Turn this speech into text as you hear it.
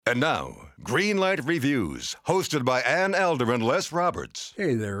And now, Greenlight Reviews, hosted by Ann Elder and Les Roberts.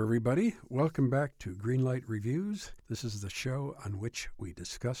 Hey there, everybody. Welcome back to Greenlight Reviews. This is the show on which we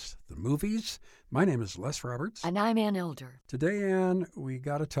discuss the movies. My name is Les Roberts. And I'm Ann Elder. Today, Ann, we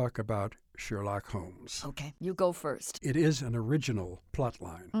got to talk about Sherlock Holmes. Okay, you go first. It is an original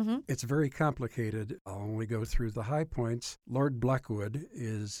plotline. Mm-hmm. It's very complicated. I'll only go through the high points. Lord Blackwood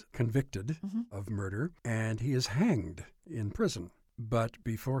is convicted of murder, and he is hanged in prison. But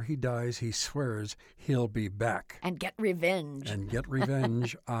before he dies, he swears he'll be back. And get revenge. And get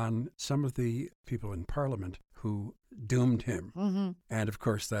revenge on some of the people in Parliament who doomed him. Mm-hmm. And of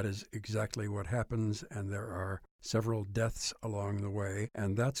course, that is exactly what happens, and there are several deaths along the way.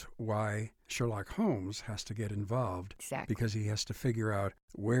 And that's why Sherlock Holmes has to get involved. Exactly. Because he has to figure out,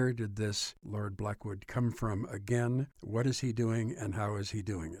 where did this Lord Blackwood come from again? What is he doing, and how is he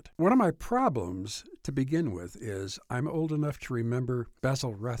doing it? One of my problems to begin with is I'm old enough to remember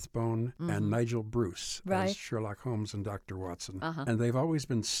Basil Rathbone and Nigel Bruce as Sherlock Holmes and Dr. Watson. And they've always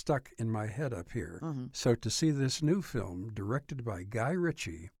been stuck in my head up here. So to see this new film directed by Guy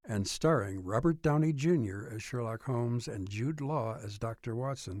Ritchie and starring Robert Downey Jr. as Sherlock Holmes and Jude Law as Dr.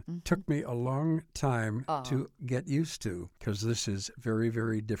 Watson took me a long time to get used to, because this is very,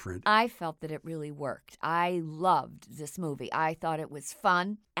 very different. I felt that it really worked. I loved this movie. I thought it was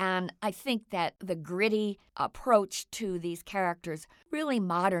fun. And I think that the gritty approach to these characters really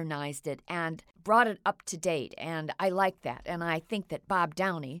modernized it and brought it up to date. And I like that. And I think that Bob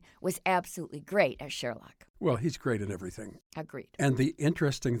Downey was absolutely great as Sherlock. Well, he's great in everything. Agreed. And the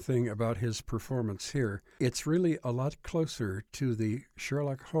interesting thing about his performance here, it's really a lot closer to the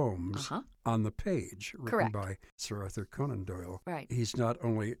Sherlock Holmes on the page, written by Sir Arthur Conan Doyle. Right. He's not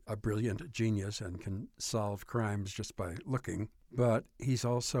only a brilliant genius and can solve crimes just by looking, but he's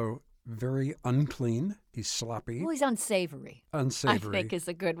also very unclean. He's sloppy. Well, he's unsavory. Unsavory. I think is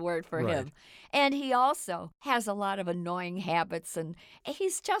a good word for him. And he also has a lot of annoying habits, and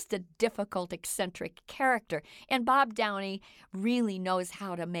he's just a difficult, eccentric character. And Bob Downey really knows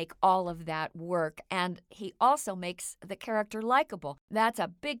how to make all of that work, and he also makes the character likable. That's a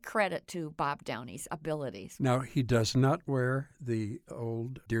big credit to Bob Downey's abilities. Now, he does not wear the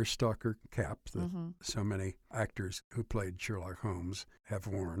old deerstalker cap that so many actors who played Sherlock Holmes have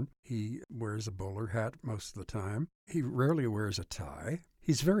worn. He wears a bowler hat most of the time. He rarely wears a tie.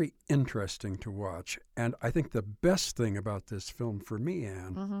 He's very interesting to watch. And I think the best thing about this film for me,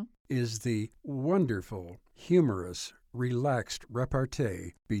 Anne, is the wonderful, humorous, relaxed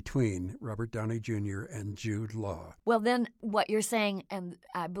repartee between Robert Downey Jr. and Jude Law. Well, then what you're saying, and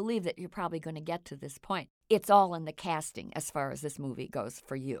I believe that you're probably going to get to this point, it's all in the casting as far as this movie goes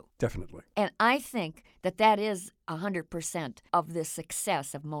for you. Definitely. And I think that that is 100% of the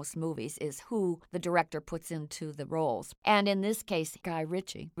success of most movies is who the director puts into the roles. And in this case, Guy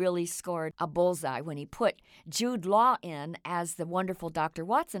Ritchie really scored a bullseye when he put Jude Law in as the wonderful Dr.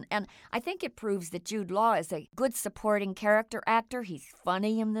 Watson. And I think it proves that Jude Law is a good supporting character actor. He's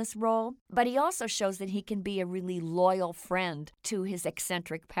funny in this role, but he also shows that he can be a really loyal friend to his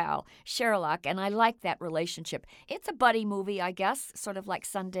eccentric pal, Sherlock. And I like that relationship. It's a buddy movie, I guess, sort of like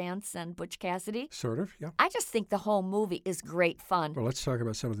Sundance and Butch Cassidy. Sort of, yeah. I just think the whole movie is great fun. Well, let's talk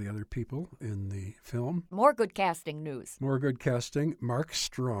about some of the other people in the film. More good casting news. More good casting. Mark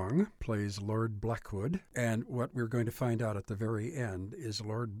Strong plays Lord Blackwood. And what we're going to find out at the very end is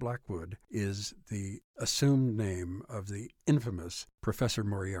Lord Blackwood is the assumed name of the infamous Professor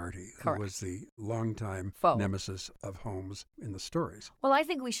Moriarty, who was the longtime nemesis of Holmes in the stories. Well, I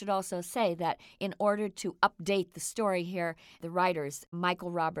think we should also say that in order to update the story here, the writers, Michael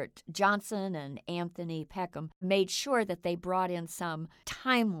Robert Johnson and Anthony Peckham, made sure that they brought in some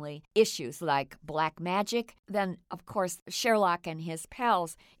timely issues like black magic. Then, of course, Sherlock and his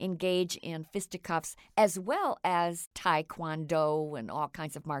pals engage in fisticuffs as well as taekwondo and all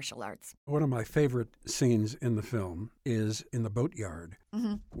kinds of martial arts. One of my favorite scenes in the film is in the boatyard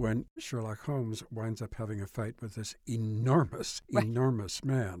when Sherlock Holmes winds up having a fight with this enormous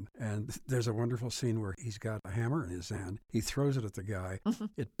man. And there's a wonderful scene where he's got a hammer in his hand. He throws it at the guy.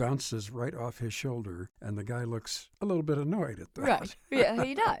 It bounces right off his shoulder, and the guy looks a little bit annoyed at that. Right. Yeah,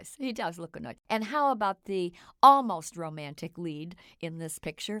 he does. He does look annoyed. And how about the almost romantic lead in this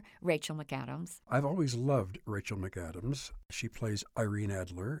picture, Rachel McAdams? I've always loved Rachel McAdams. She plays Irene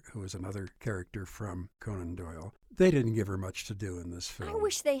Adler, who is another character from Conan Doyle. They didn't give her much to do in this film. film. I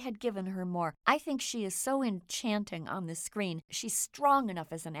wish they had given her more. I think she is so enchanting on the screen. She's strong enough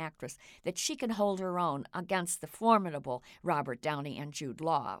as an actress that she can hold her own against the formidable Robert Downey and Jude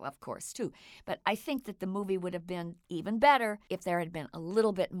Law, of course, too. But I think that the movie would have been even better if there had been a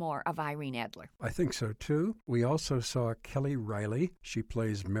little bit more of Irene Adler. I think so, too. We also saw Kelly Riley. She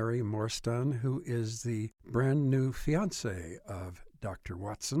plays Mary Morstan, who is the brand new fiancée of Dr.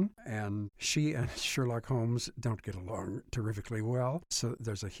 Watson, and she and Sherlock Holmes don't get along terrifically well, so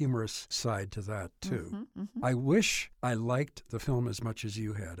there's a humorous side to that, too. I wish I liked the film as much as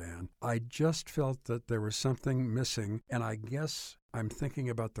you had, Anne. I just felt that there was something missing, and I guess I'm thinking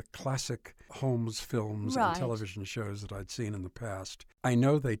about the classic Holmes films and television shows that I'd seen in the past. I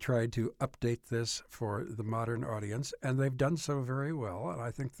know they tried to update this for the modern audience, and they've done so very well, and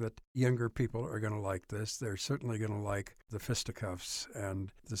I think that younger people are going to like this. They're certainly going to like the fisticuffs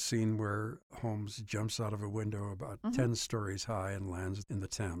and the scene where Holmes jumps out of a window about 10 stories high and lands in the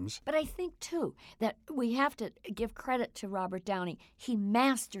Thames. But I think, too, that we have to give credit to Robert Downey. He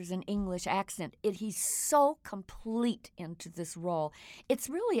masters an English accent. He's so complete into this role. It's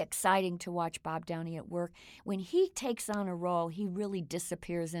really exciting to watch Bob Downey at work. When he takes on a role, he really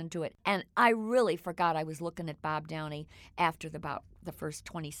disappears into it. And I really forgot I was looking at Bob Downey after about the first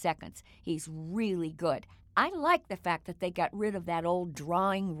 20 seconds. He's really good. I like the fact that they got rid of that old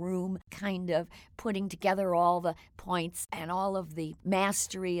drawing room kind of putting together all the points and all of the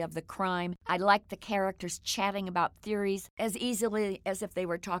mastery of the crime. I like the characters chatting about theories as easily as if they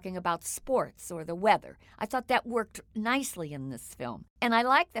were talking about sports or the weather. I thought that worked nicely in this film. And I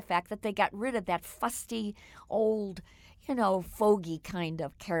like the fact that they got rid of that fusty old fogey kind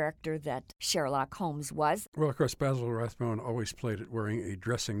of character that Sherlock Holmes was. Well, of course, Basil Rathbone always played it wearing a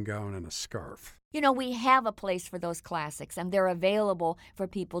dressing gown and a scarf. We have a place for those classics, and they're available for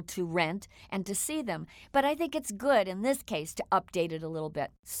people to rent and to see them. But I think it's good, in this case, to update it a little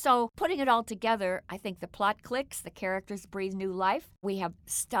bit. So, putting it all together, I think the plot clicks, the characters breathe new life. We have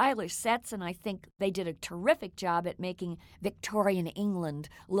stylish sets, and I think they did a terrific job at making Victorian England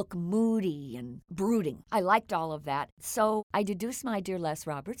look moody and brooding. I liked all of that. So, I deduce, my dear Les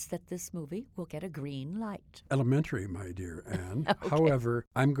Roberts, that this movie will get a green light. Elementary, my dear Anne. Okay. However,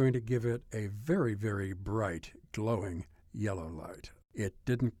 I'm going to give it a very, very bright, glowing yellow light. It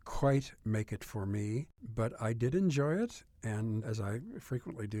didn't quite make it for me, but I did enjoy it, and as I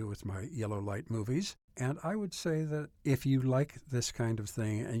frequently do with my yellow light movies. And I would say that if you like this kind of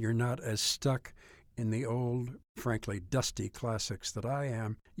thing and you're not as stuck in the old, frankly, dusty classics that I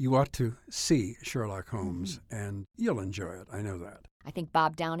am, you ought to see Sherlock Holmes, and you'll enjoy it. I know that. I think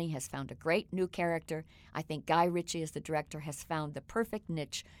Bob Downey has found a great new character. I think Guy Ritchie, as the director, has found the perfect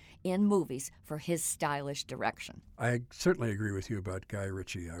niche in movies for his stylish direction. I certainly agree with you about Guy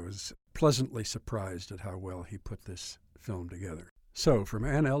Ritchie. I was pleasantly surprised at how well he put this film together. So, from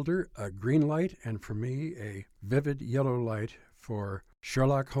Ann Elder, a green light, and for me, a vivid yellow light for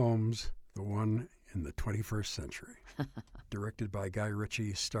Sherlock Holmes, the one in the 21st century. Directed by Guy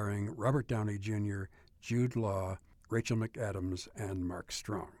Ritchie, starring Robert Downey Jr., Jude Law, Rachel McAdams, and Mark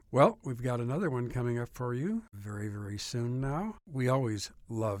Strong. Well, we've got another one coming up for you very, very soon now. We always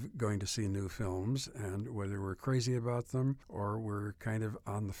love going to see new films, and whether we're crazy about them or we're kind of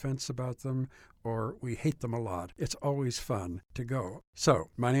on the fence about them or we hate them a lot, it's always fun to go. So,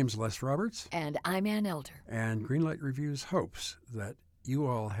 my name's Les Roberts. And I'm Ann Elder. And Greenlight Reviews hopes that you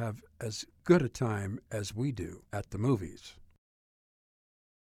all have as good a time as we do at the movies.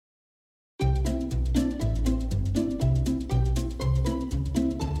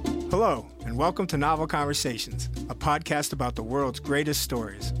 Hello, and welcome to Novel Conversations, a podcast about the world's greatest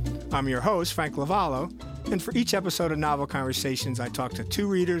stories. I'm your host, Frank Lavallo, and for each episode of Novel Conversations, I talk to two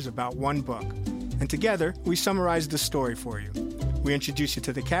readers about one book. And together, we summarize the story for you. We introduce you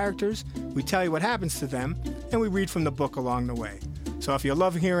to the characters, we tell you what happens to them, and we read from the book along the way. So if you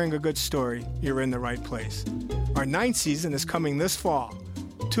love hearing a good story, you're in the right place. Our 9th season is coming this fall.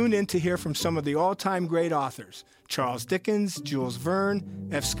 Tune in to hear from some of the all-time great authors, Charles Dickens, Jules Verne,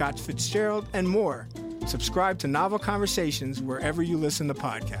 F. Scott Fitzgerald, and more. Subscribe to Novel Conversations wherever you listen to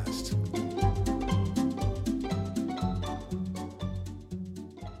podcasts.